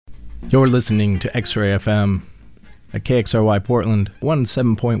You're listening to X-Ray FM at KXRY Portland,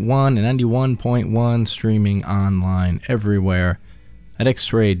 107.1 and 91.1, streaming online everywhere at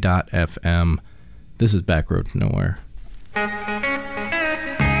xray.fm. This is Back Road to Nowhere.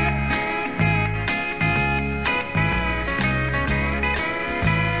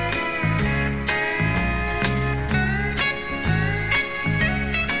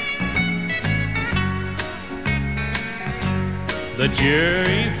 The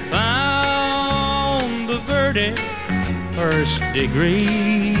jury found the verdict first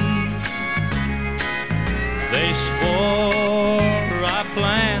degree. They swore I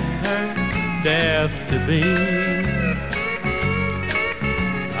planned her death to be.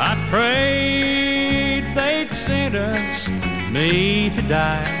 I prayed they'd sentence me to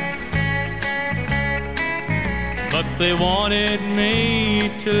die, but they wanted me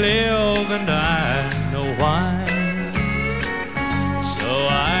to live, and I know why. So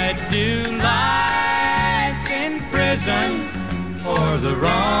I do life in prison for the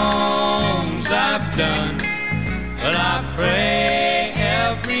wrongs I've done, but I pray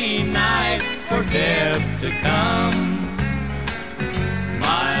every night for death to come.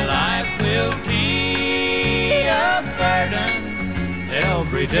 My life will be a burden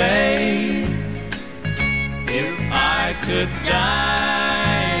every day. If I could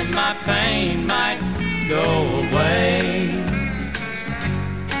die, my pain might go away.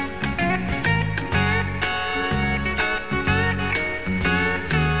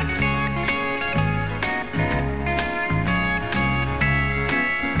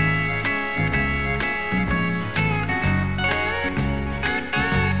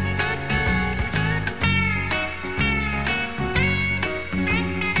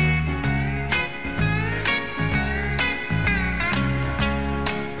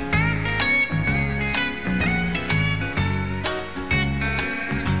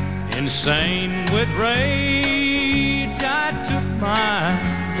 Insane with rage, I took my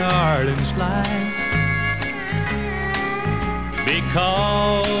darling's life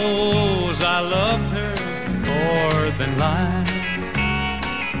because I loved her more than life.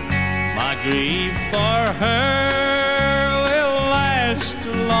 My grief for her will last a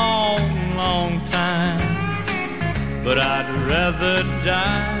long, long time, but I'd rather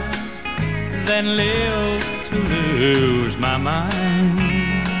die than live to lose my mind.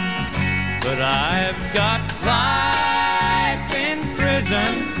 But I've got life in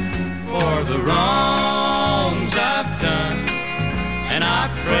prison for the wrongs I've done, and I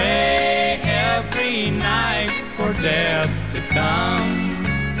pray every night for death to come.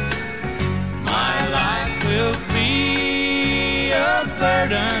 My life will be a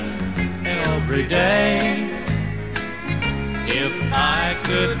burden every day. If I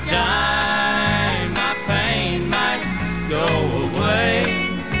could die, my pain might go away.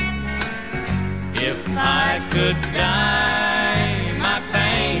 If I could die, my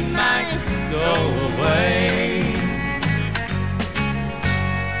pain might go away.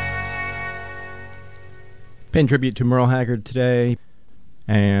 Paying tribute to Merle Haggard today,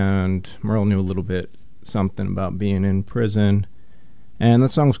 and Merle knew a little bit something about being in prison, and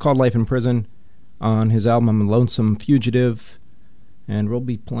that song was called Life in Prison on his album Lonesome Fugitive, and we'll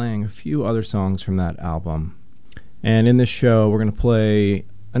be playing a few other songs from that album. And in this show, we're going to play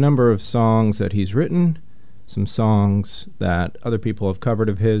a number of songs that he's written, some songs that other people have covered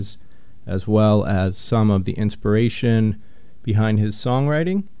of his, as well as some of the inspiration behind his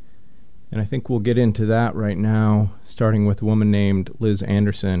songwriting. And I think we'll get into that right now, starting with a woman named Liz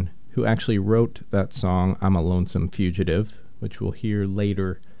Anderson, who actually wrote that song, I'm a Lonesome Fugitive, which we'll hear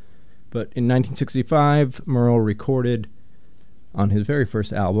later. But in 1965, Merle recorded on his very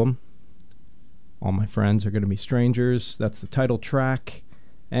first album, All My Friends Are Gonna Be Strangers. That's the title track.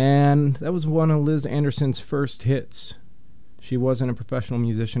 And that was one of Liz Anderson's first hits. She wasn't a professional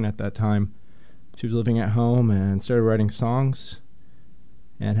musician at that time. She was living at home and started writing songs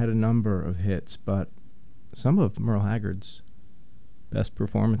and had a number of hits. But some of Merle Haggard's best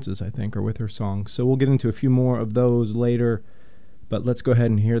performances, I think, are with her songs. So we'll get into a few more of those later. But let's go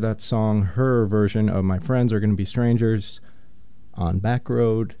ahead and hear that song, her version of My Friends Are Gonna Be Strangers, on Back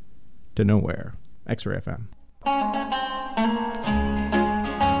Road to Nowhere. X-Ray FM.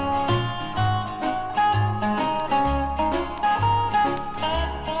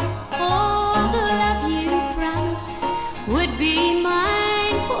 Would be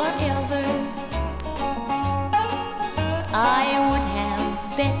mine forever. I would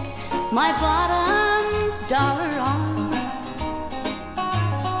have bet my bottom dollar on.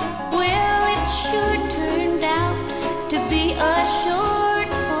 Well, it sure turned out to be a short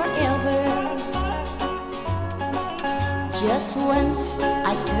forever. Just once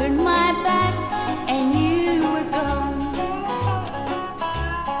I turned my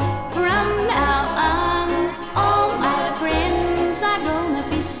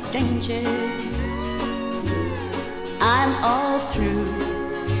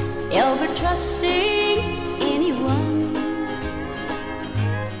ever trusting anyone.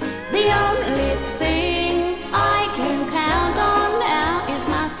 The only thing I can count on now is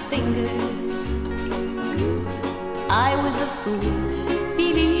my fingers. I was a fool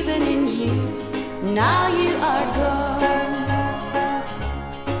believing in you, now you are gone.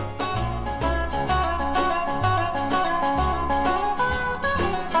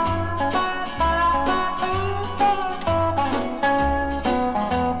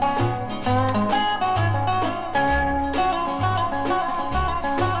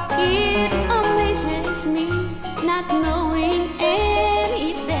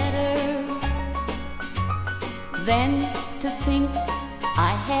 Then to think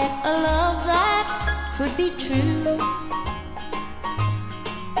I had a love that could be true.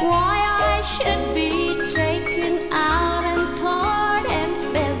 Why I should be taken out and tarred and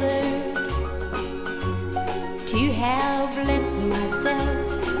feathered, to have let myself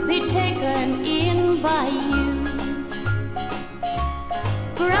be taken in by you.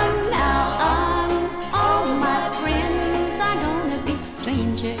 From now on, all my friends are gonna be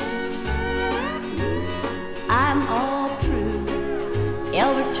strangers. I'm all through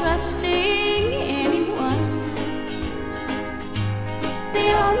ever trusting anyone.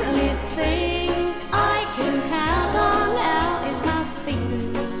 The only thing I can count on now is my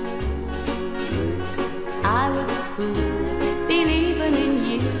fingers. I was a fool believing in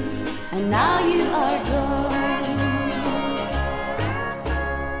you, and now you are gone.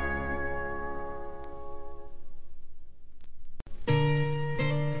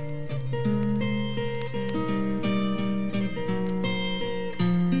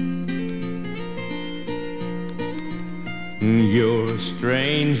 Your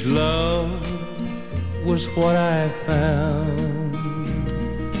strange love was what I found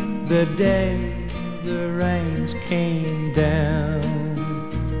the day the rains came down.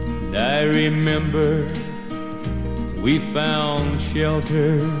 I remember we found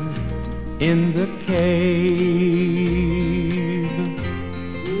shelter in the cave,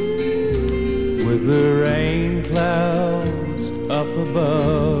 with the rain clouds up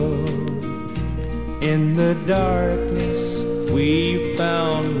above. In the darkness we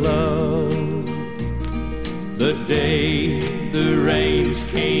found love. The day the rains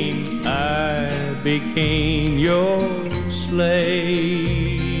came, I became your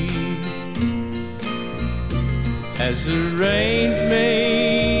slave. As the rains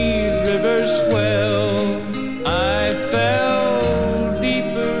made rivers swell, I fell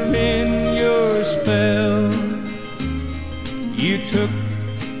deeper in your spell. You took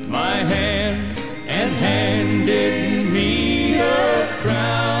my hand and handed me a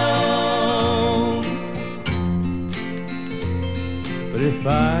crown. But if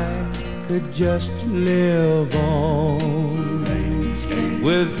I could just live on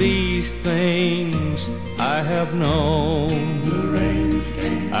with these things I have known,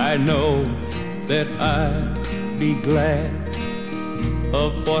 I know that I'd be glad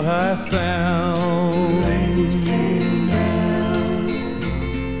of what I found.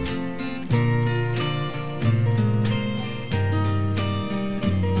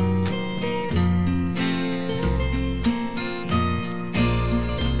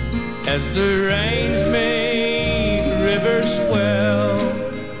 As the rains made rivers swell,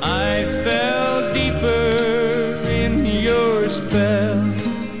 I fell deeper in your spell.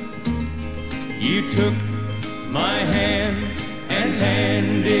 You took my hand and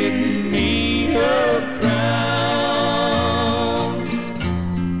handed me a crown.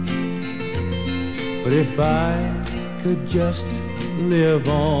 But if I could just live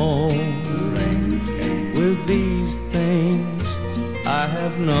on with these things I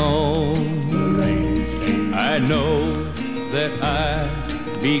have known, I know that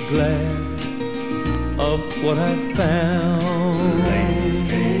I'd be glad of what I found.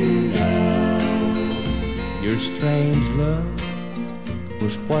 Your strange love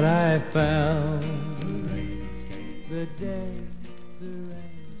was what I found the day the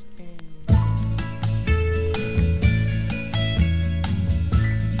rains came.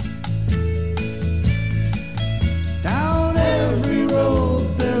 Down every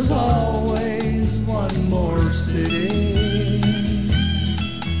road there's always one more city.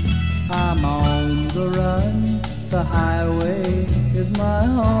 I'm on the run, the highway is my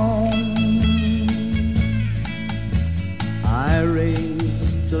home. I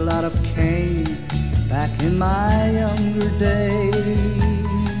raised a lot of cane back in my younger days,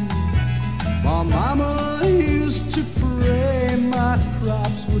 while Mama used to pray my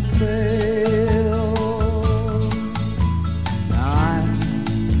crops would fail. I'm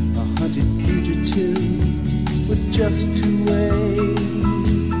a hunted fugitive with just 2 ways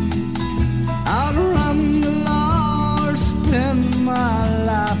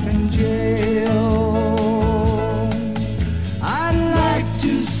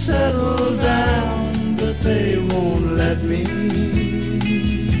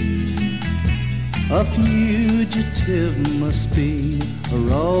A fugitive must be a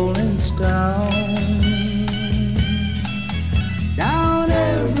rolling stone. Down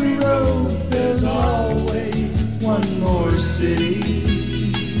every road there's always one more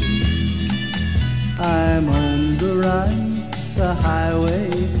city. I'm on the run, the highway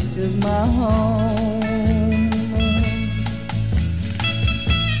is my home.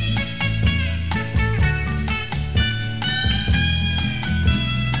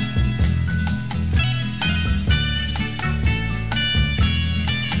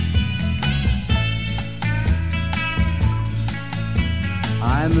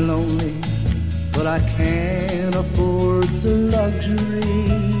 I'm lonely, but I can't afford the luxury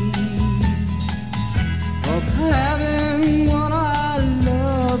of having one I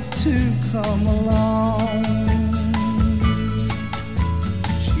love to come along.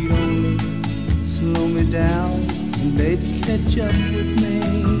 She'd only slow me down and they'd catch up with me.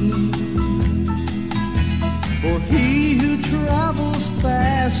 For he who travels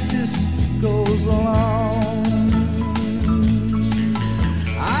fastest goes along.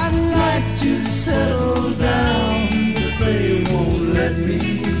 I'd like to settle down, but they won't let me.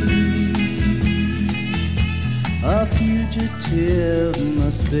 A fugitive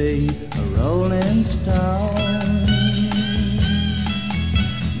must be a rolling stone.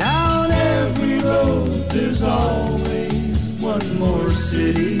 Down every road there's always one more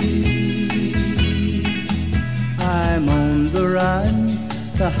city. I'm on the run,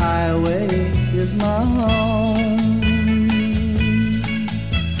 the highway is my home.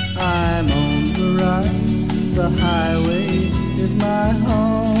 I'm on the run, the highway is my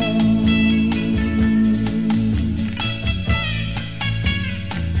home.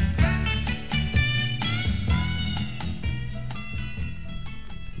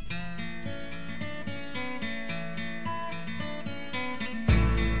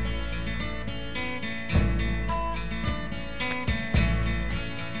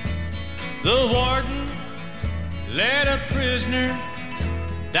 The warden led a prisoner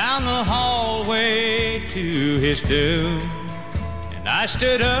down the hallway to his doom, and I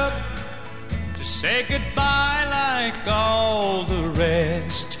stood up to say goodbye like all the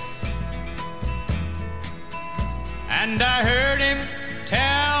rest. And I heard him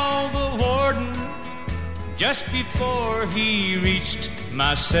tell the warden just before he reached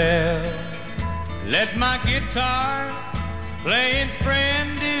my cell, let my guitar playing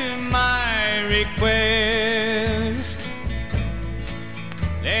friend do my request.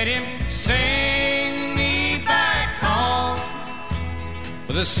 Let him sing me back home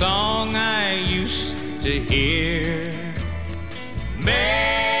with a song I used to hear.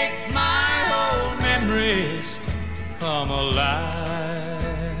 Make my old memories come alive.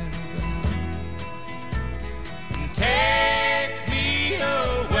 Take me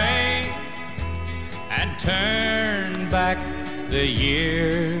away and turn back the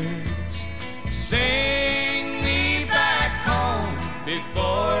years. Sing me back home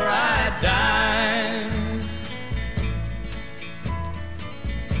before I die.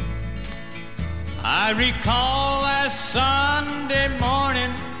 I recall last Sunday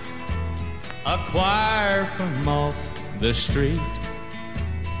morning, a choir from off the street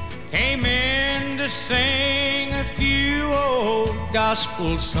came in to sing a few old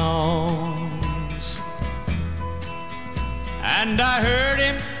gospel songs. And I heard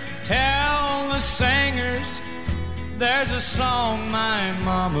him tell the singers, there's a song my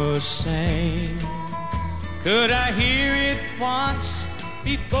mama sang. Could I hear it once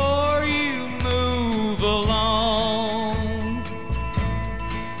before you move along?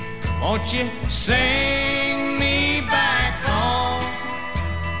 Won't you sing me back home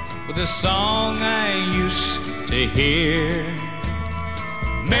with a song I used to hear?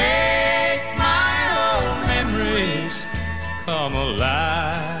 Make my old memories come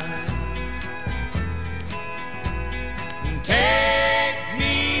alive. Take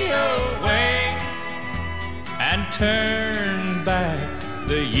me away and turn back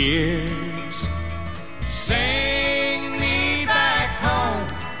the years. Sing me back home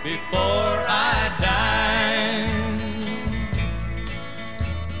before I die.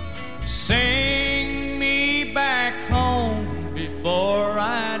 Sing me back home before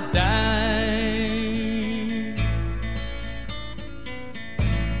I die.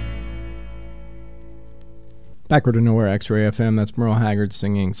 Backward to Nowhere, X-Ray FM. That's Merle Haggard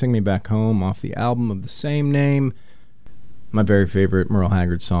singing Sing Me Back Home off the album of the same name. My very favorite Merle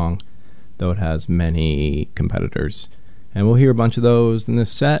Haggard song, though it has many competitors. And we'll hear a bunch of those in this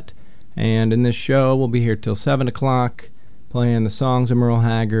set. And in this show, we'll be here till 7 o'clock playing the songs of Merle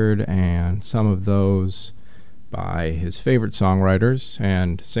Haggard and some of those by his favorite songwriters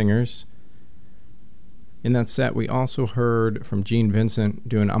and singers. In that set, we also heard from Gene Vincent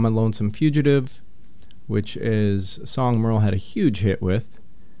doing I'm a Lonesome Fugitive, which is a song Merle had a huge hit with,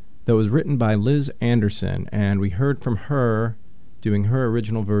 that was written by Liz Anderson, and we heard from her doing her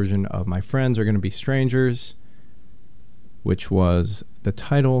original version of My Friends Are Gonna Be Strangers, which was the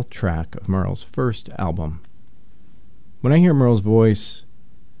title track of Merle's first album. When I hear Merle's voice,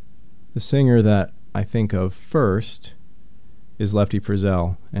 the singer that I think of first is Lefty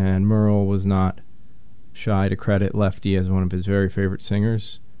Frizzell, and Merle was not shy to credit Lefty as one of his very favorite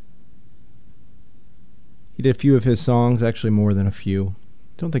singers. He did a few of his songs, actually more than a few.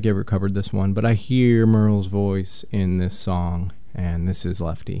 Don't think I ever covered this one, but I hear Merle's voice in this song, and this is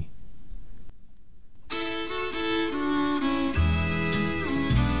Lefty.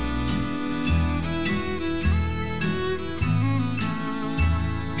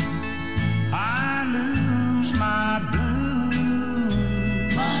 I lose my blues,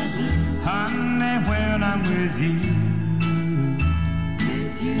 honey, when I'm with you.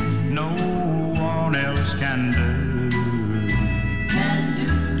 No one else can do.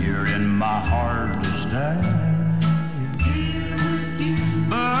 You're in my heart to stay.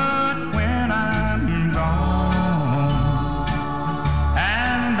 But when I'm gone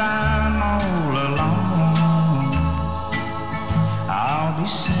and I'm all alone, I'll be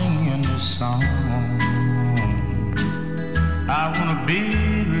singing this song. I wanna be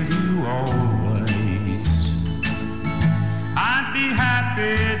with you always. I'd be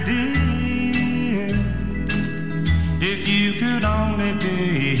happy, dear, if you could only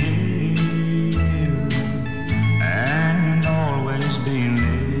be here and always be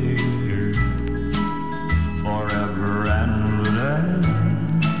near, forever and a day.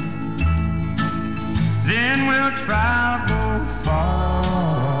 Then we'll travel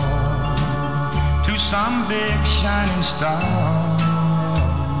far to some big shining star,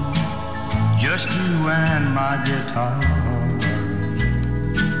 just you and my guitar,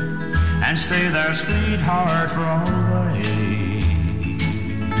 and stay there, sweetheart, for always.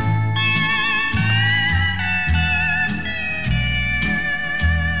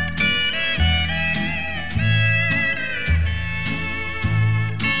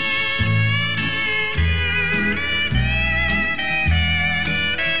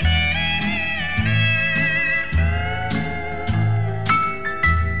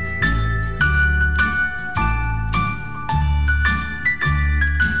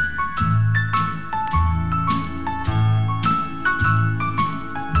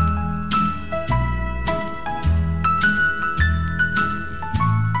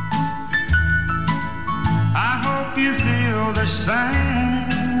 The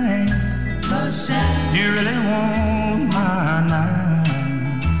same. You really want my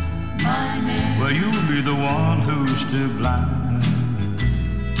name. Well, you'll be the one who's to blame.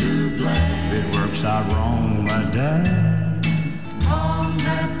 If it works out wrong that day.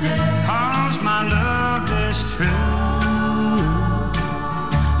 'Cause my love is true.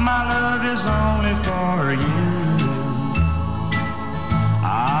 My love is only for you.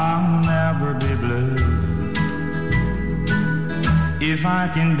 I'll never be blue if I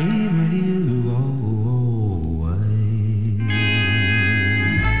can be with you always.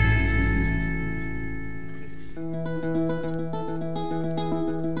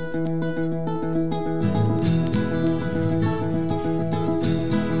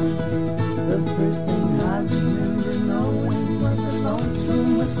 The first thing I remember knowing was a lonesome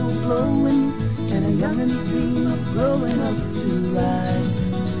whistle blowing and a youngin's dream of growing up to ride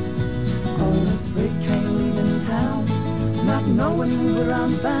on a freight train leaving town, not knowing where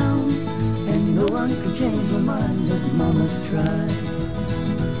I'm bound, and no one could change my mind if Mama tried.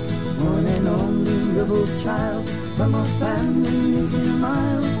 One and only rebel child from a family near a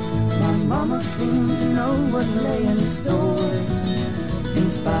mile, my Mama seemed to know what lay in store. In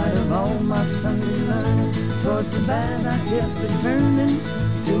spite of all my Sunday learning, towards the bad I kept returning,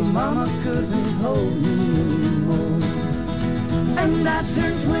 till Mama couldn't hold me anymore. And I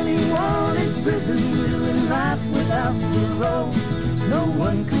turned 21 in prison, living life without parole. No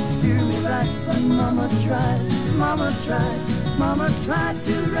one could steer me right, but Mama tried, Mama tried. Mama tried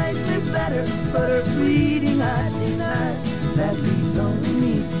to raise me better, but her breeding I denied. That leaves only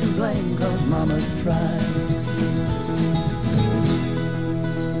me to blame, 'cause Mama tried.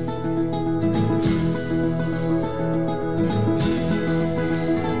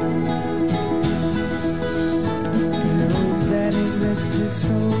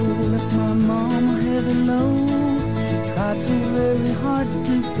 So very hard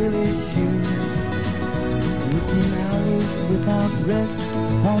to fill his shoes, working hours without rest,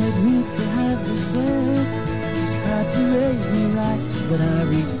 wanted me to have the best, tried to raise me right, but I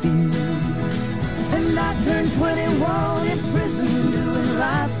refused. And I turned 21 in prison, doing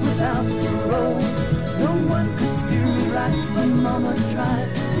life without parole. No one could steer me right, but Mama tried,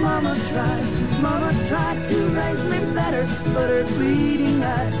 Mama tried, Mama tried to raise me better, but her bleeding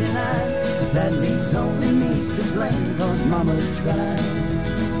I denied. That leaves only me to blame, 'cause Mama tried.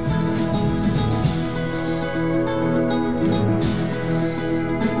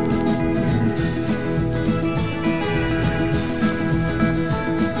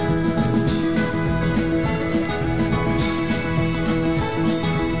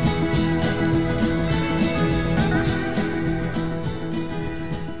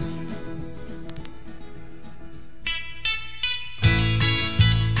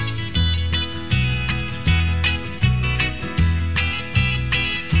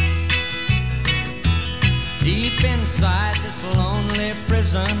 Inside this lonely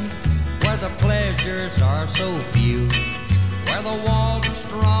prison, where the pleasures are so few, where the walls are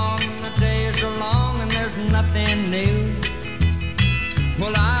strong and the days are long and there's nothing new.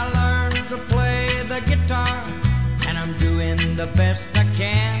 Well, I learned to play the guitar and I'm doing the best I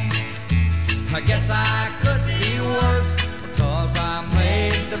can. I guess I could be worse because I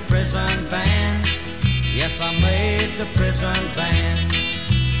made the prison band. Yes, I made the prison band.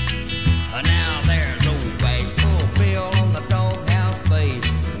 Now there's old bass, full Bill on the doghouse bass,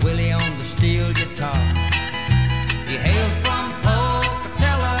 Willie on the steel guitar. He hails from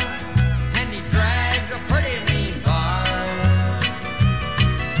Pocatello and he drags a pretty mean bar.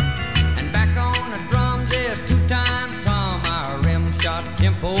 And back on the drums is two-time Tom, our rim-shot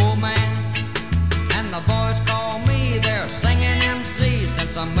tempo man. And the boys call me their singing MC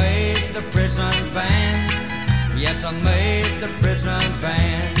since I made the prison band. Yes, I made the prison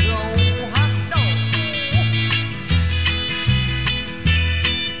band.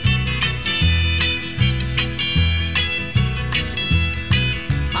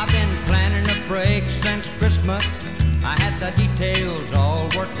 Break since Christmas, I had the details all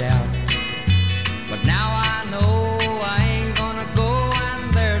worked out. But now I know I ain't gonna go and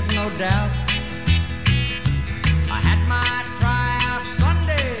there's no doubt. I had my tryout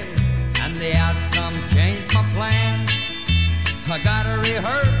Sunday and the outcome changed my plan. I gotta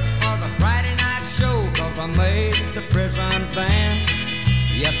rehearse for the Friday night show 'cause I made the prison band.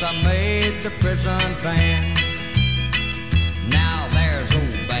 Yes, I made the prison band. Now there's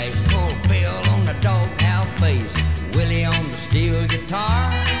old bass, full Bill on the doghouse bass, Willie on the steel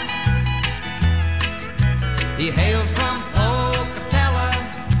guitar. He hails from Pocatello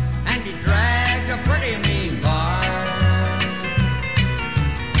and he drags a pretty mean bar.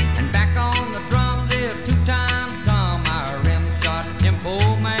 And back on the drums is two-time Tom, our rim-shot tempo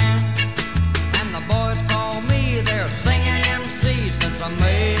man. And the boys call me their singing MC since I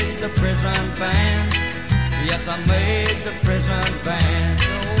made the prison band. Yes, I made the prison band.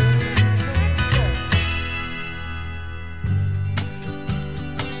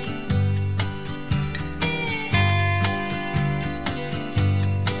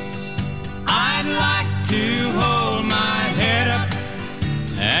 I'd like to hold my head up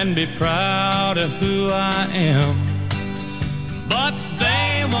and be proud of who I am, but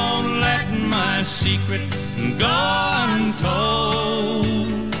they won't let my secret go untold.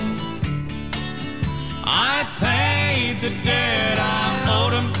 I paid the debt I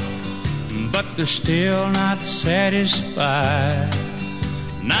owed them, but they're still not satisfied.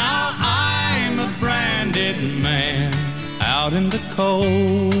 Now I'm a branded man out in the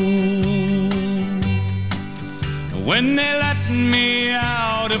cold. When they let me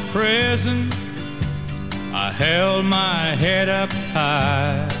out of prison, I held my head up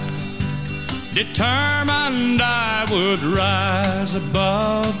high, determined I would rise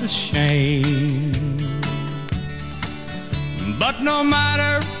above the shame. But no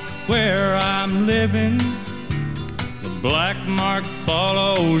matter where I'm living, the black mark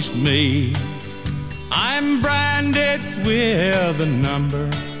follows me. I'm branded with a number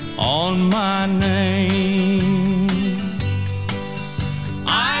on my name.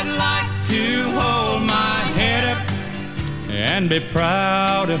 I'd like to hold my head up and be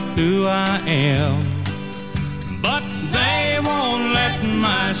proud of who I am, but they won't let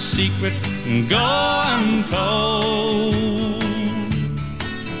my secret go untold.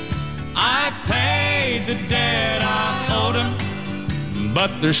 I paid the debt I owed them, but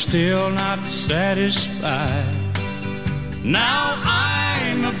they're still not satisfied. Now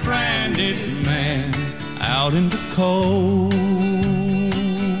I'm a branded man out in the cold.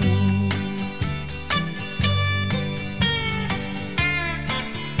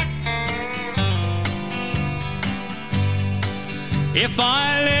 If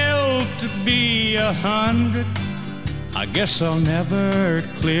I live to be 100, I guess I'll never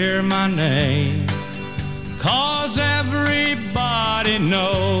clear my name. 'cause everybody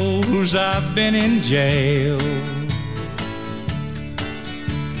knows I've been in jail.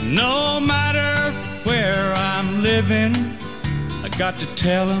 No matter where I'm living, I got to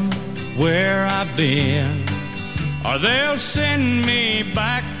tell them where I've been, or they'll send me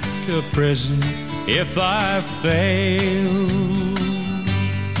back to prison if I fail.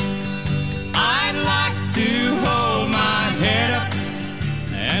 I'd like to hold my head up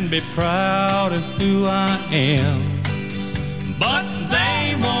and be proud of who I am, but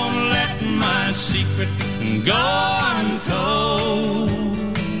they won't let my secret go untold.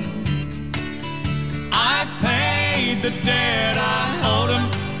 I paid the debt I owed them,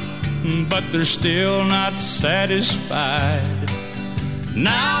 but they're still not satisfied.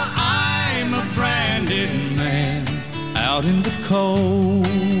 Now I'm a branded man out in the cold.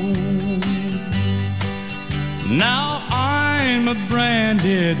 Now I'm a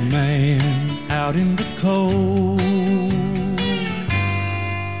branded man out in the cold.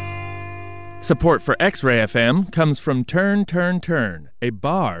 Support for X-Ray FM comes from Turn, Turn, Turn, a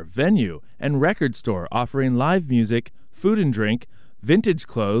bar, venue, and record store offering live music, food and drink, vintage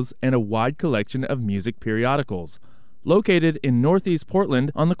clothes, and a wide collection of music periodicals. Located in Northeast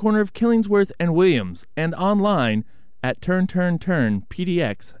Portland on the corner of Killingsworth and Williams, and online at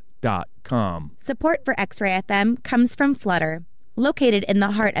turnturnTurnPDX.com. Support for X-Ray FM comes from Flutter. Located in the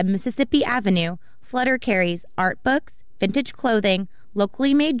heart of Mississippi Avenue, Flutter carries art books, vintage clothing,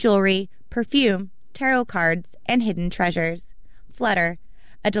 locally made jewelry, perfume, tarot cards, and hidden treasures. Flutter,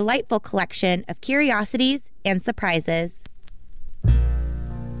 a delightful collection of curiosities and surprises.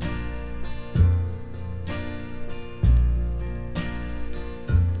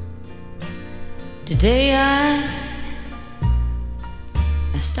 Today I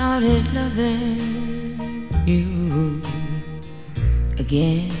started loving you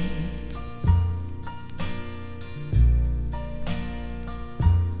again.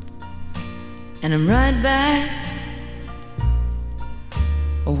 And I'm right back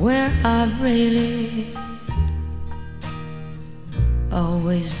where I've really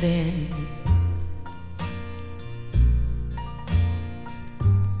always been.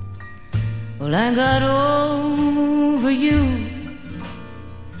 Well, I got over you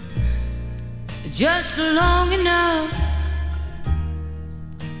just long enough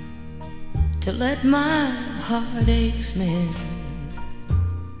to let my heartaches mend.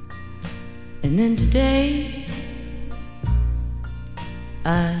 And then today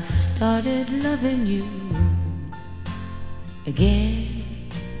I started loving you again.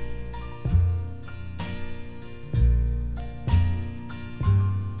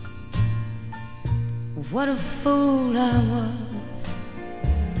 What a fool I was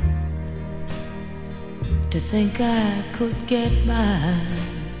to think I could get by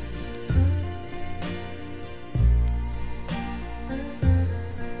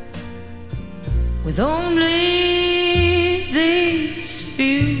with only these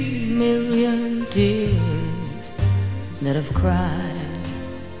few million tears that I've cried.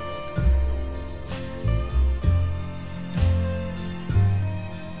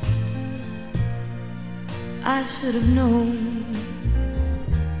 I should have known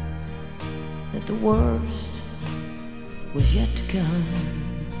that the worst was yet to come.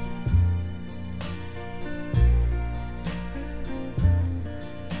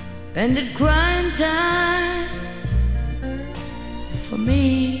 And that crying time for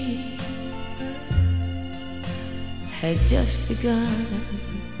me had just begun.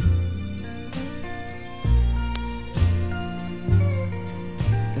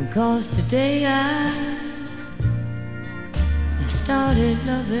 Because today I started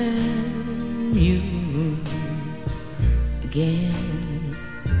loving you again.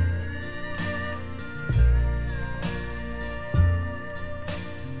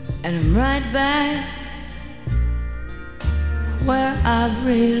 And I'm right back where I've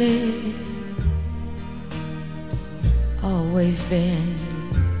really always been.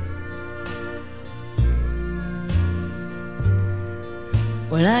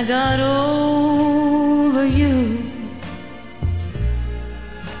 When I got over you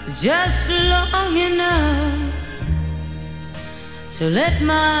just long enough to let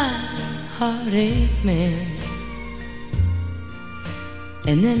my heartache mend.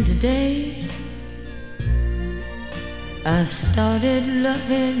 And then today I started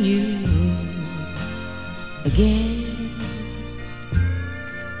loving you again.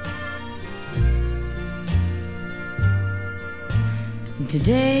 And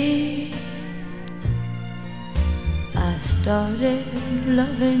today I started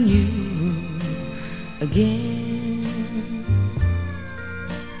loving you again.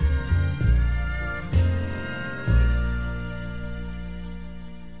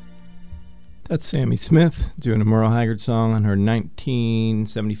 That's Sammy Smith doing a Merle Haggard song on her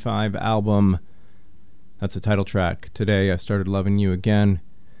 1975 album. That's the title track. Today I Started Loving You Again.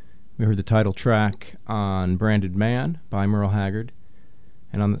 We heard the title track on Branded Man by Merle Haggard.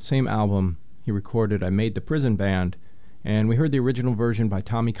 And on that same album, he recorded I Made the Prison Band. And we heard the original version by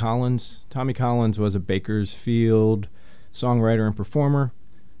Tommy Collins. Tommy Collins was a Bakersfield songwriter and performer,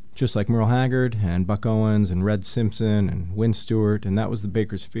 just like Merle Haggard and Buck Owens and Red Simpson and Win Stewart, and that was the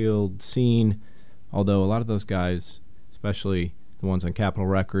Bakersfield scene, although a lot of those guys, especially the ones on Capitol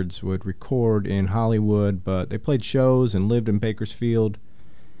Records, would record in Hollywood, but they played shows and lived in Bakersfield,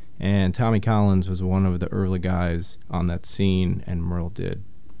 and Tommy Collins was one of the early guys on that scene, and Merle did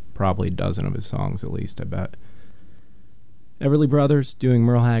probably a dozen of his songs at least, I bet. Everly Brothers doing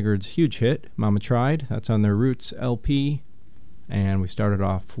Merle Haggard's huge hit, Mama Tried. That's on their Roots LP. And we started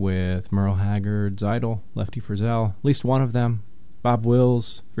off with Merle Haggard's idol, Lefty Frizzell, at least one of them. Bob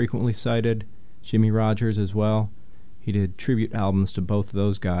Wills, frequently cited. Jimmy Rogers as well. He did tribute albums to both of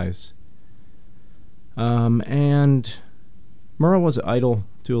those guys. And Merle was an idol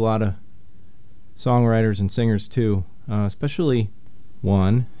to a lot of songwriters and singers too, especially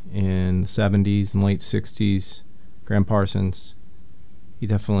one in the 70s and late 60s, Graham Parsons. He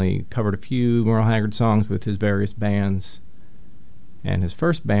definitely covered a few Merle Haggard songs with his various bands. And his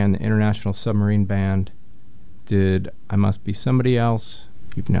first band, the International Submarine Band, did I Must Be Somebody Else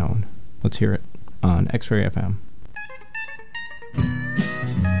You've Known. Let's hear it on X-Ray FM.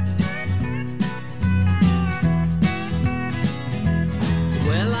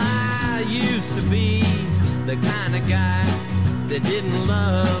 Well, I used to be the kind of guy that didn't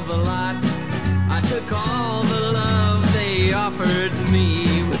love a lot. I took all the love they offered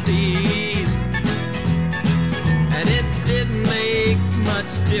me with ease, and it didn't make much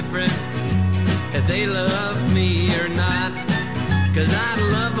difference if they loved me or not, 'cause I'd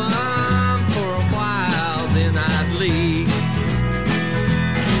love them for a while, then I'd leave.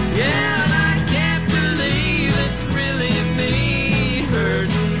 Yeah, and I can't believe it's really me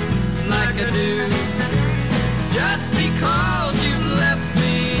hurting like I do, just because you left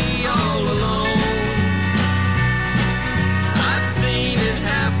me all alone. I've seen it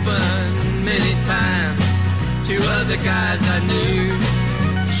happen many times to other guys I knew.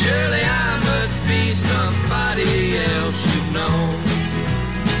 Surely I must be somebody else you've known.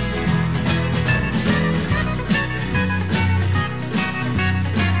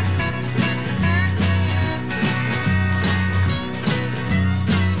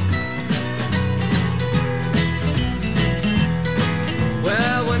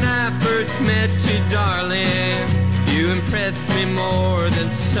 Well, when I first met you, darling, you impressed me more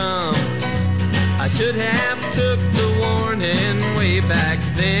than some. I should have took the warning way back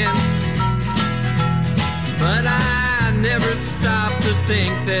then, but I never stopped to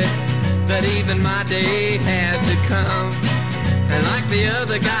think that even my day had to come. And like the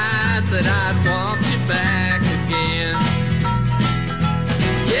other guys, that I'd want you back again.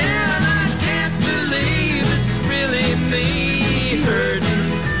 Yeah, and I can't believe it's really me hurting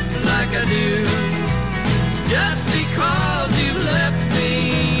like I do, just because you left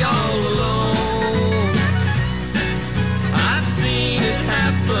me all alone.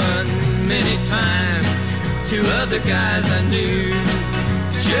 Many times to other guys I knew.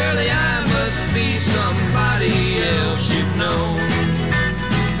 Surely I must be somebody else you've known.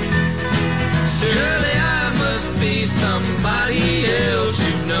 Surely I must be somebody else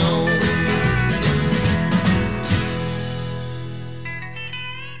you've known.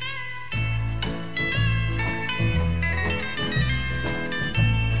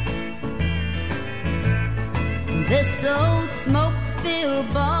 This old smoke-filled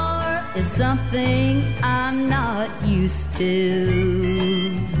bar is something I'm not used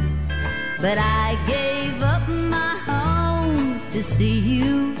to, but I gave up my home to see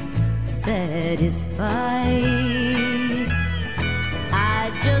you satisfied. I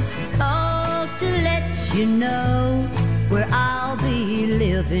just called to let you know where I'll be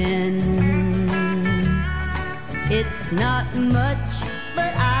living. It's not much,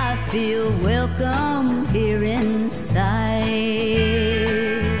 but I feel welcome here inside.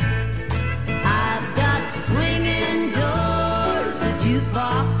 I've got swinging doors, a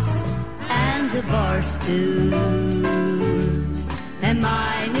jukebox, and a bar stool. And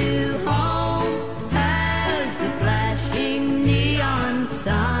my new home has a flashing neon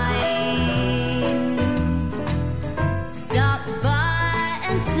sign. Stop by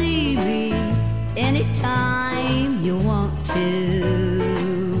and see me anytime you want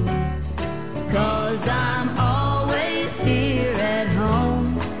to, 'cause I'm always here at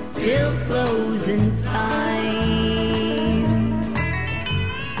home till closing time.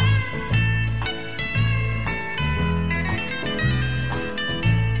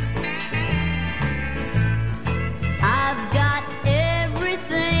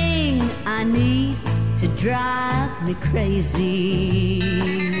 I need to drive me crazy.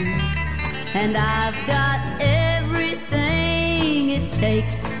 And I've got everything it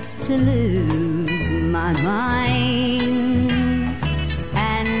takes to lose my mind.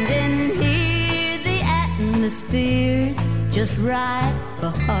 And in here the atmosphere's just right for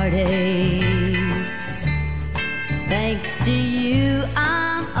heartaches. Thanks to you,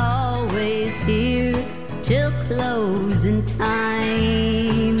 I'm always here till closing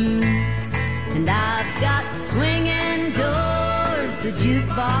time. And I've got swinging doors, a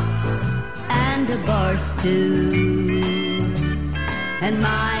jukebox, and a bar stool. And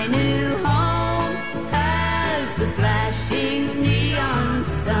my new home has a flashing neon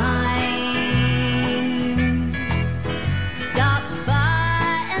sign. Stop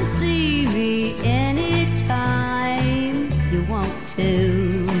by and see me anytime you want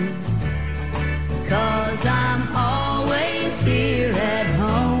to, 'cause I'm always here at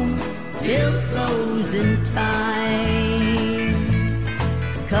home till closing time.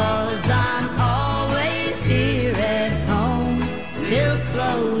 'Cause I'm always here at home till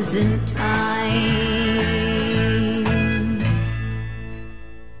closing time.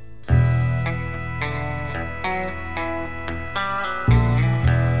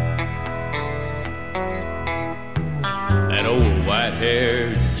 That old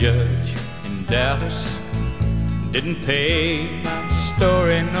white-haired judge in Dallas didn't pay my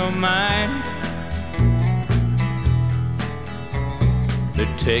story no mind.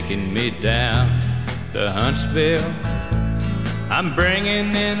 They're taking me down to Huntsville. I'm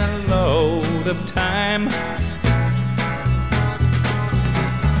bringing in a load of time.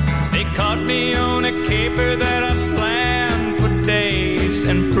 They caught me on a caper that I planned for days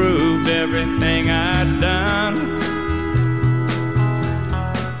and proved everything I'd done.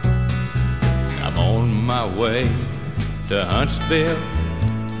 I'm on my way to Huntsville,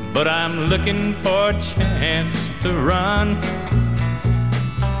 but I'm looking for a chance to run.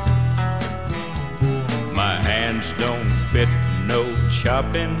 My hands don't fit no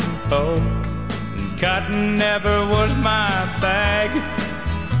chopping hoe, and cotton never was my bag.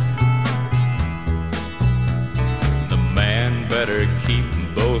 The man better keep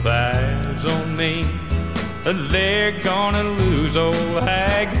both eyes on me, or they're gonna lose old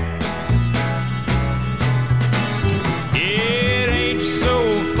Hag. It ain't so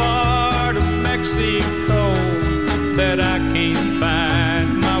far to Mexico that I can't find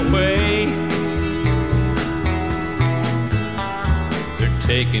my way. They're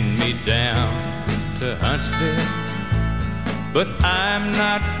taking me down to Huntsville, but I'm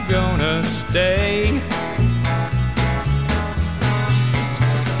not gonna stay.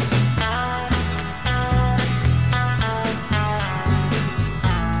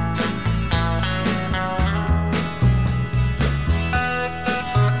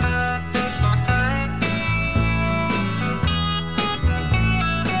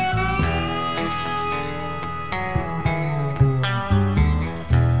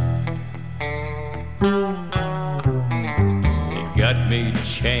 Me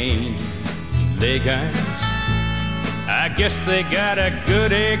chained leg irons, I guess they got a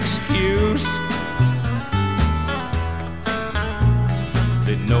good excuse.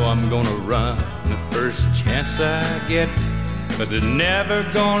 They know I'm gonna run the first chance I get, 'cause they're never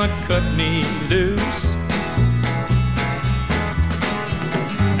gonna cut me loose.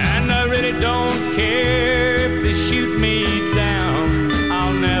 And I really don't care if they shoot me down,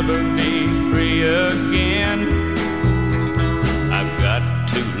 I'll never be free again.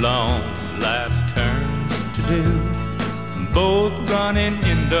 Long life turns to do, both running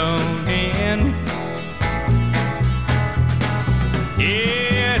end on end.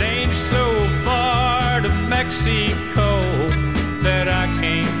 It ain't so far to Mexico that I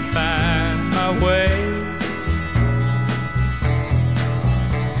can't find my way.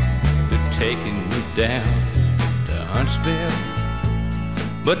 They're taking me down to Huntsville,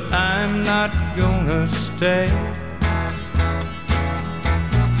 but I'm not gonna stay.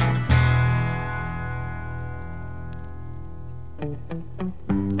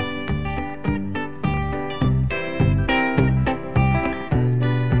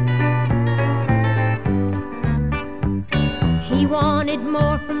 He wanted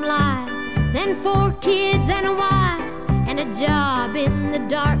more from life than 4 kids and a wife and a job in the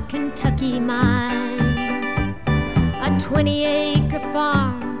dark Kentucky mines. A 20-acre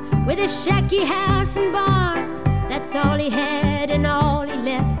farm with a shacky house and barn, that's all he had and all he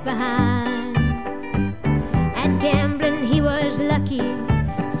left behind. At gambling he was lucky,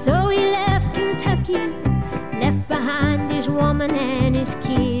 so he left Kentucky, left behind his woman and his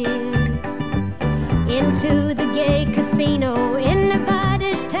kids. Into the gay casino in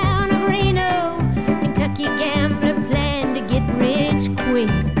Nevada's town of Reno,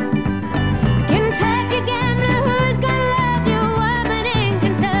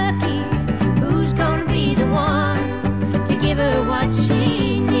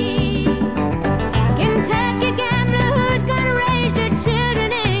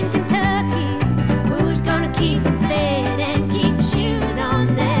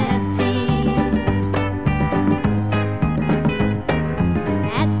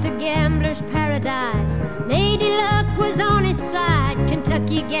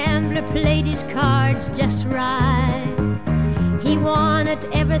 Kentucky gambler played his cards just right. He won at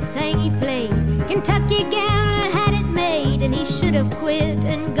everything he played. Kentucky gambler had it made, and he should have quit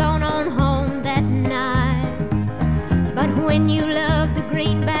and gone on home that night. But when you love the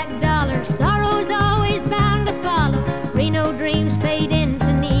greenback dollar, sorrow's always bound to follow. Reno dreams fade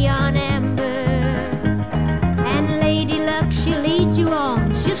into neon amber, and Lady Luck, she'll lead you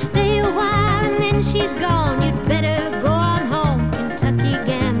on. She'll stay a while and then she's gone. You'd better go on home, Kentucky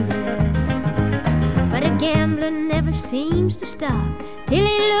gambler. But a gambler never seems to stop till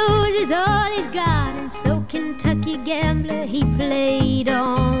he loses all he's got, and so Kentucky gambler, he played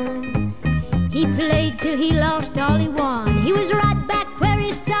on. He played till he lost all he won. He was right back where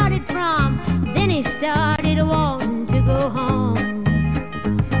he started from. Then he started wanting to go home.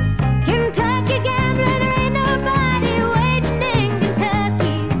 Kentucky gambler, there ain't nobody waiting in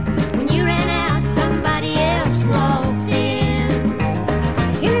Kentucky. When you ran out, somebody else walked in.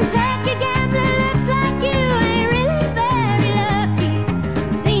 Kentucky gambler, looks like you ain't really very lucky.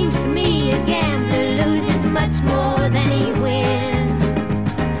 Seems to me a gambler loses much more than he wins.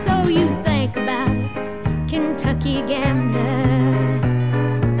 So you think about it, Kentucky gambler.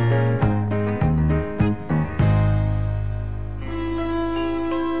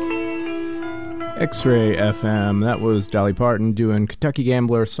 X-Ray FM. That was Dolly Parton doing Kentucky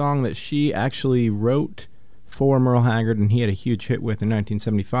Gambler, a song that she actually wrote for Merle Haggard, and he had a huge hit with in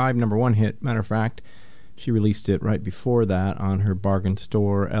 1975, number one hit, matter of fact. She released it right before that on her Bargain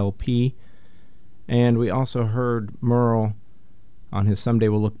Store LP. And we also heard Merle on his Someday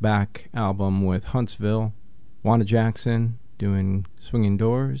We'll Look Back album with Huntsville, Wanda Jackson doing Swinging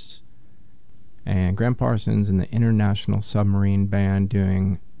Doors, and Graham Parsons and the International Submarine Band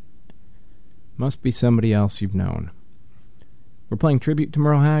doing Must Be Somebody Else You've Known. We're playing tribute to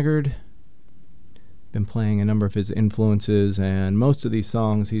Merle Haggard. Been playing a number of his influences, and most of these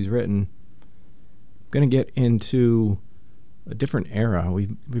songs he's written. I'm going to get into a different era.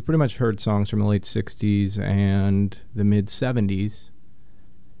 We've pretty much heard songs from the late 60s and the mid 70s.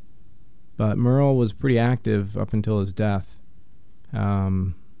 But Merle was pretty active up until his death. Right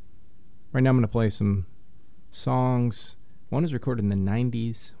now I'm going to play some songs. One is recorded in the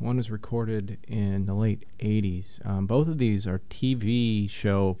 90s. One is recorded in the late 80s. Both of these are TV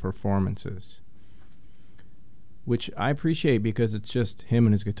show performances, which I appreciate because it's just him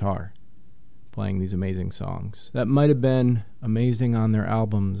and his guitar playing these amazing songs. That might have been amazing on their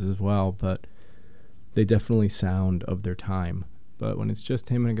albums as well, but they definitely sound of their time. But when it's just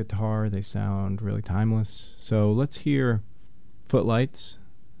him and a guitar, they sound really timeless. So let's hear Footlights.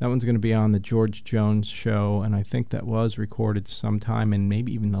 That one's going to be on the George Jones Show, and I think that was recorded sometime in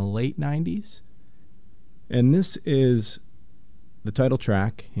maybe even the late 90s. And this is the title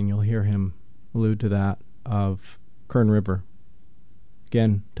track, and you'll hear him allude to that, of Kern River.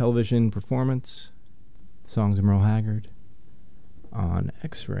 Again, television performance, songs of Merle Haggard on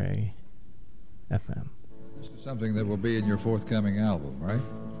X-Ray FM. This is something that will be in your forthcoming album, right?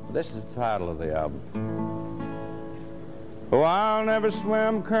 This is the title of the album. Oh, I'll never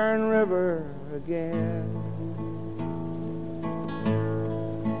swim Kern River again.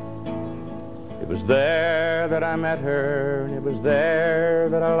 It was there that I met her, and it was there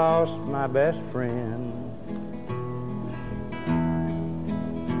that I lost my best friend.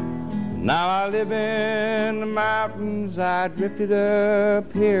 Now I live in the mountains, I drifted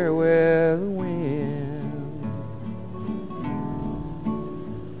up here with the wind.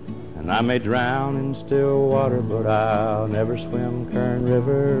 And I may drown in still water, but I'll never swim Kern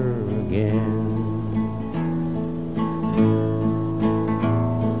River again.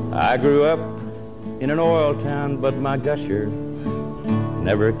 I grew up in an oil town, but my gusher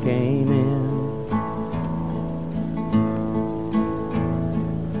never came in.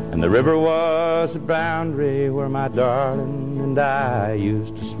 And the river was a boundary where my darling and I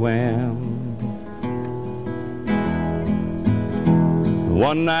used to swim.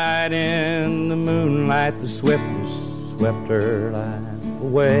 One night in the moonlight, the swiftness swept her life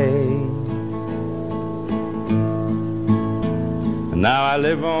away. And now I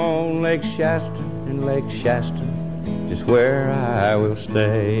live on Lake Shasta, and Lake Shasta is where I will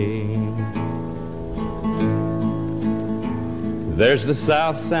stay. There's the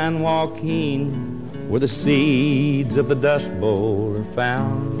South San Joaquin, where the seeds of the Dust Bowl are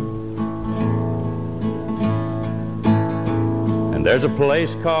found. And there's a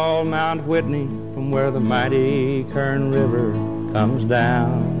place called Mount Whitney, from where the mighty Kern River comes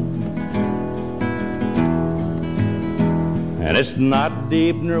down. And it's not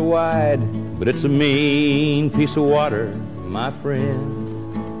deep nor wide, but it's a mean piece of water, my friend.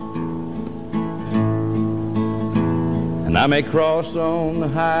 And I may cross on the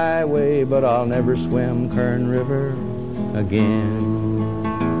highway, but I'll never swim Kern River again.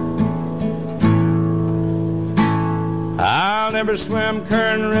 I'll never swim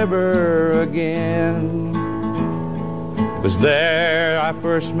Kern River again. It was there I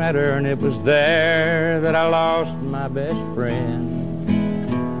first met her, and it was there that I lost my best friend.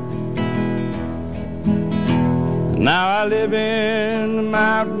 Now I live in the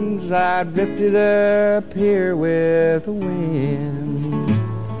mountains, I drifted up here with the wind.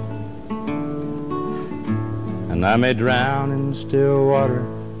 And I may drown in still water,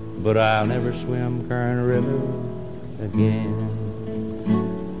 but I'll never swim Kern River again.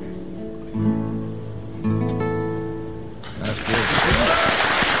 That's good.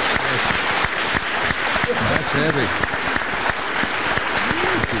 That's heavy.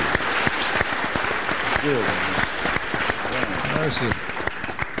 Mercy.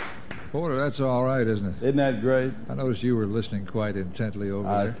 Porter, that's all right, isn't it? Isn't that great? I noticed you were listening quite intently over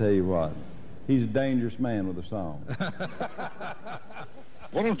I there. tell you what, he's a dangerous man with a song.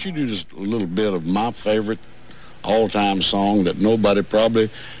 Why don't you do just a little bit of my favorite all-time song that nobody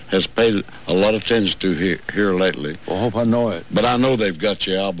probably has paid a lot of attention to here lately? Well, I hope I know it. But I know they've got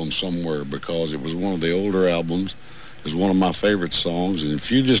your album somewhere because it was one of the older albums. It's one of my favorite songs. And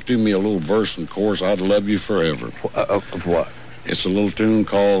if you just do me a little verse and chorus, I'd love you forever. Of what? It's a little tune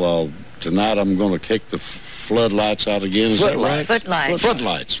called Tonight I'm Gonna Kick the Floodlights Out Again. Is that right? Footlights.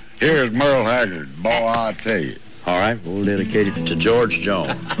 Footlights. Here is Merle Haggard. Boy, I tell you. All right, we'll dedicate it to George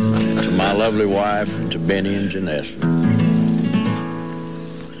Jones, to my lovely wife, and to Benny and Janessa,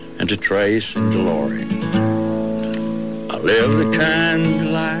 and to Trace and to Lori. I live the kind of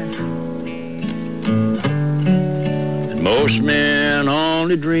life that most men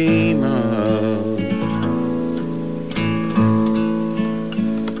only dream of.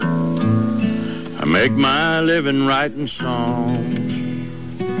 I make my living writing songs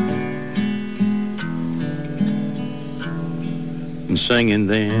and singing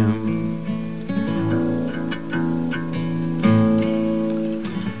them.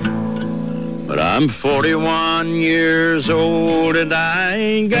 But I'm 41 years old and I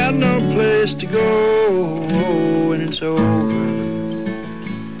ain't got no place to go when it's over.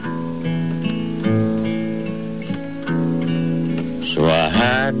 So I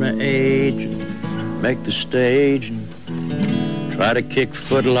hide my age and make the stage and try to kick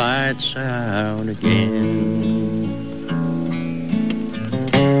footlights out again.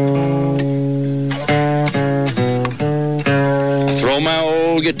 Throw my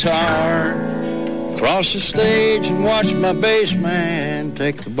old guitar across the stage and watch my bass man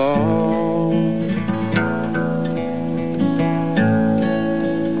take the ball.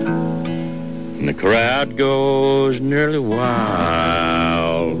 And the crowd goes nearly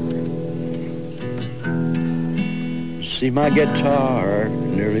wild. See my guitar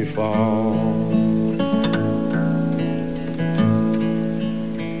nearly fall.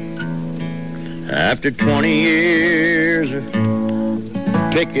 After 20 years of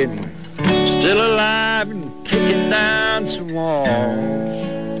picking, still alive and kicking down some walls.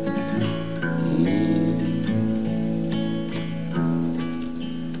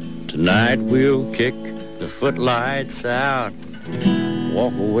 Tonight we'll kick the footlights out,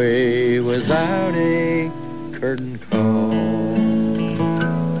 walk away without a curtain call.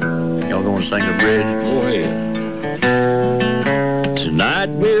 Y'all gonna sing the bridge? Go ahead. Tonight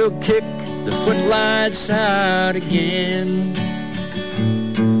we'll kick the footlights out again.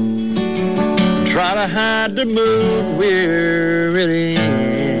 Try to hide the mood we're really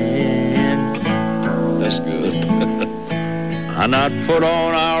in. That's good. I not put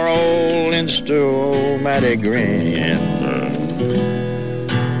on our old Insta-O-matic grin.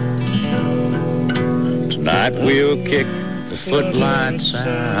 Tonight we'll kick the footlights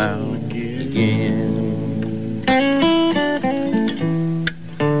out again.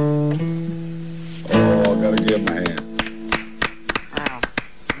 Oh, I gotta give my hand.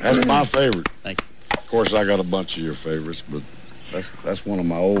 That's my favorite. Thank you. Of course, I got a bunch of your favorites, but that's one of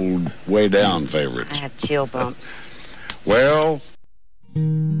my old way down favorites. I have chill bumps. Well,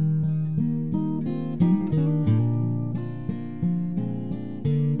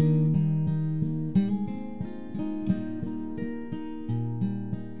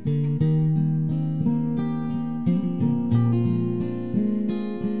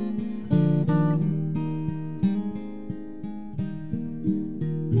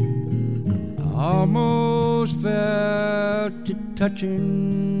 almost felt it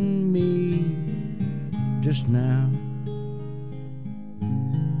touching me just now.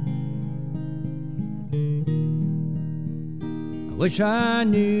 I wish I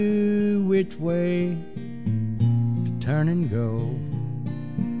knew which way to turn and go.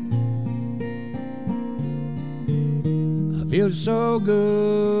 I feel so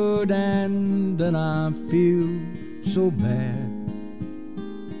good and then I feel so bad.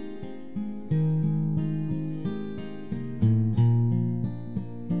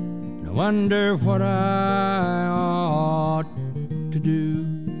 I wonder what I ought to do.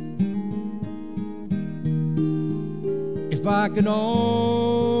 If I could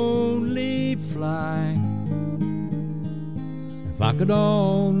only fly, if I could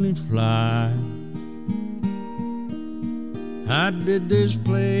only fly, I'd bid this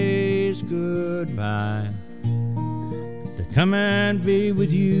place goodbye to come and be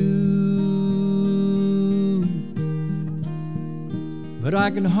with you. But I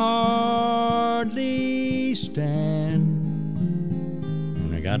can hardly stand,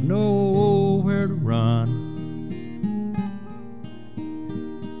 and I got nowhere to run.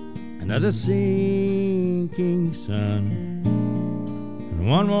 Another sinking sun, and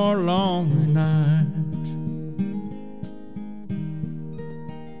one more lonely night.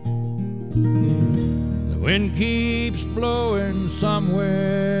 The wind keeps blowing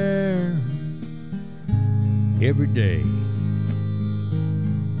somewhere every day.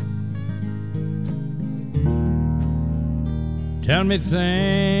 Tell me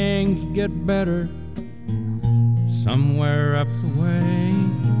things get better somewhere up the way.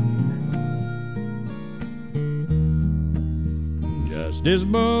 Just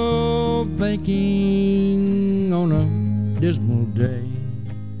dismal thinking on a dismal day.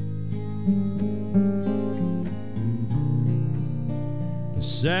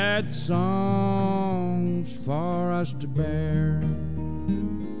 Sad songs for us to bear.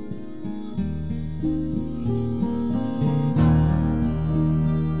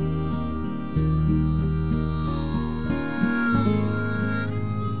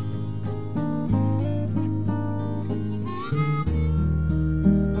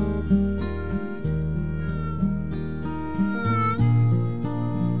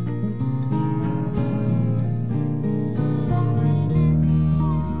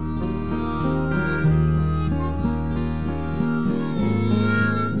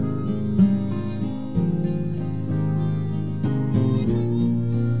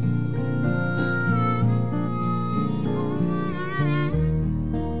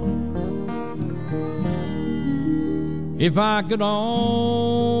 If I could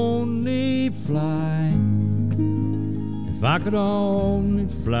only fly, if I could only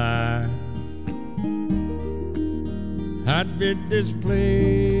fly, I'd bid this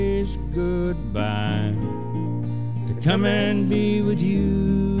place goodbye to come and be with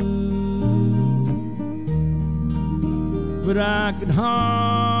you. But I could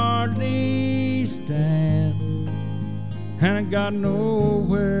hardly stand, and I got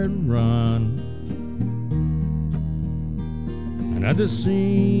nowhere to run. Another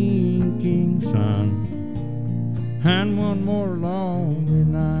sinking sun, and one more lonely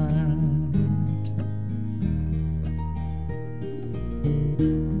night.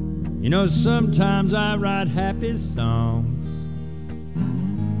 You know, sometimes I write happy songs,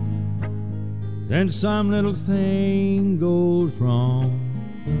 then some little thing goes wrong,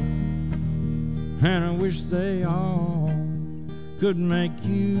 and I wish they all could make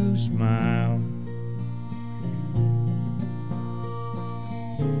you smile.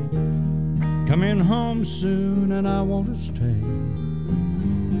 Coming home soon and I want to stay.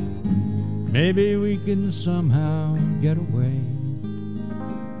 Maybe we can somehow get away.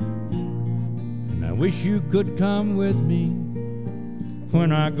 And I wish you could come with me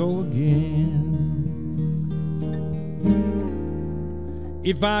when I go again.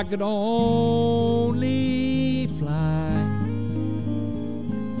 If I could only fly,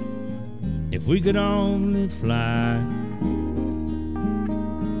 if we could only fly,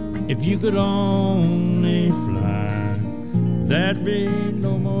 if you could only fly, there'd be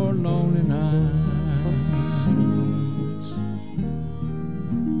no more lonely nights.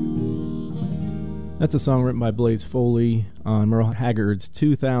 That's a song written by Blaze Foley on Merle Haggard's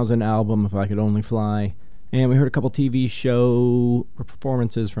 2000 album, If I Could Only Fly. And we heard a couple TV show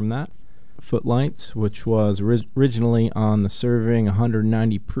performances from that. Footlights, which was originally on the Serving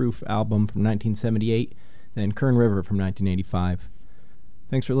 190 Proof album from 1978, then Kern River from 1985.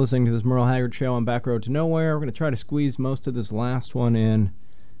 Thanks for listening to this Merle Haggard show on Back Road to Nowhere. We're going to try to squeeze most of this last one in.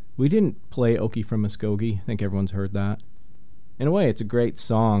 We didn't play Okie from Muskogee. I think everyone's heard that. In a way, it's a great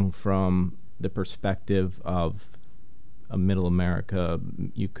song from the perspective of a middle America,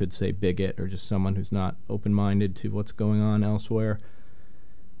 you could say bigot, or just someone who's not open-minded to what's going on elsewhere.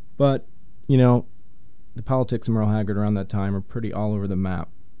 But, you know, the politics of Merle Haggard around that time are pretty all over the map.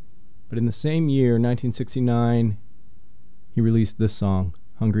 But in the same year, 1969, he released this song,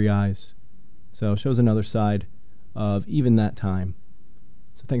 Hungry Eyes. So it shows another side of even that time.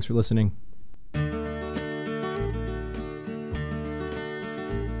 So thanks for listening.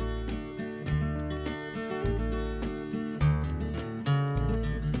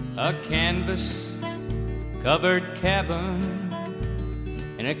 A canvas-covered cabin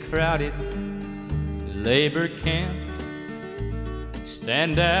in a crowded labor camp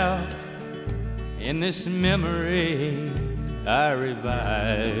stand out in this memory I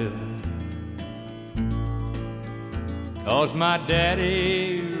revive. 'Cause my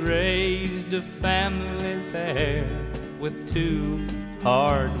daddy raised a family there with 2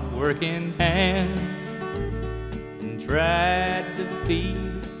 hard-working hands and tried to feed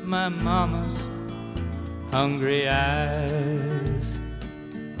my mama's hungry eyes.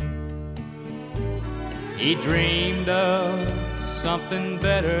 He dreamed of something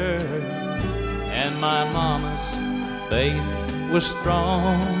better, and my mama's faith was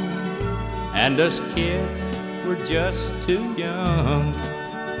strong, and us kids were just too young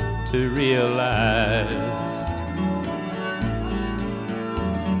to realize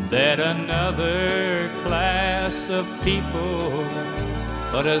that another class of people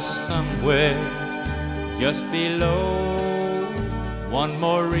put us somewhere just below. One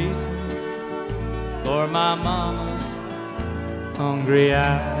more reason for my mama's hungry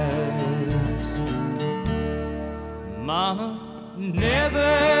eyes. Mama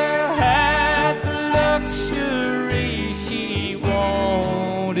never had the luxury she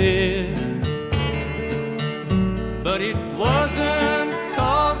wanted, but it wasn't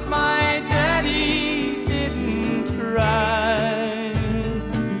 'cause my daddy didn't try.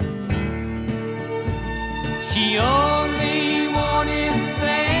 She only wanted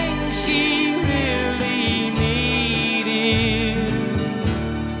things she really needed.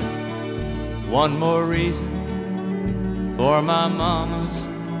 One more reason for my mama's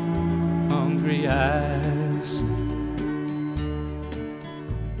hungry eyes.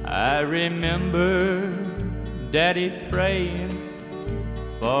 I remember Daddy praying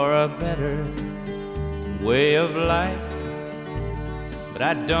for a better way of life, but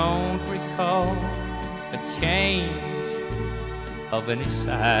I don't recall a change of any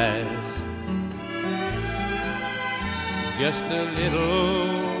size. Just a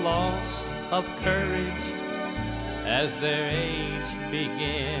little loss of courage as their age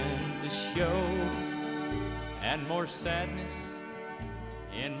began to show, and more sadness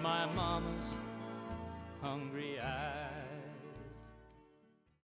in my mama's hungry eyes.